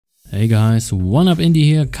Hey guys, One Up Indie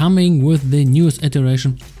here, coming with the newest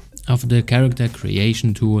iteration of the character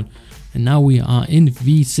creation tool. And now we are in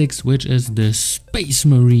V6, which is the Space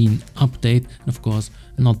Marine update. And of course,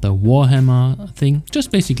 not the Warhammer thing, just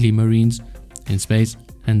basically Marines in space,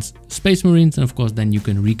 hence Space Marines. And of course, then you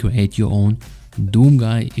can recreate your own Doom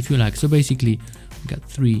guy if you like. So basically, we got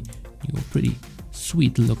 3 new pretty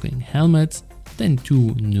sweet looking helmets, then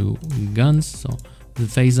 2 new guns. So the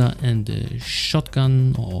phaser and the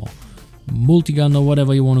shotgun or multi-gun or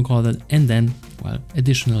whatever you want to call it, and then, well,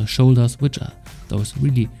 additional shoulders, which are those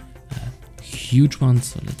really huge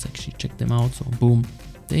ones. So let's actually check them out. So boom,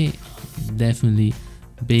 they are definitely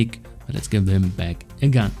big, but let's give them back a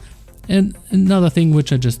gun. And another thing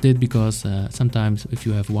which I just did, because sometimes if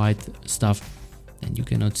you have white stuff and you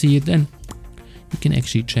cannot see it, then you can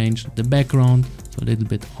actually change the background. So a little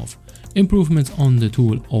bit of improvements on the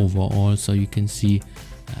tool overall, so you can see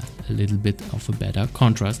a little bit of a better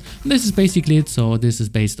contrast. And this is basically it. So this is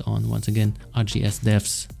based on, once again, RGS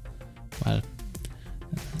Dev's, well,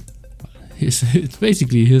 it's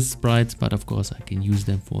basically his sprites, but of course I can use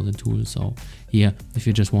them for the tool. So here, if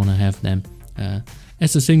you just want to have them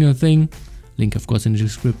as a single thing, link of course in the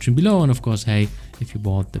description below. And of course, hey, if you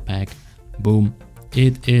bought the pack, boom,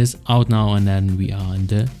 it is out now, and then we are in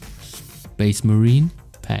the Space Marine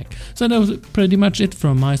pack. So that was pretty much it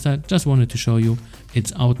from my side. Just wanted to show you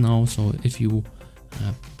it's out now. So if you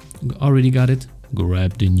already got it,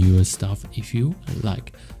 grab the newest stuff if you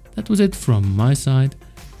like. That was it from my side.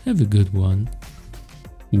 Have a good one.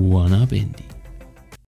 One Up Indie.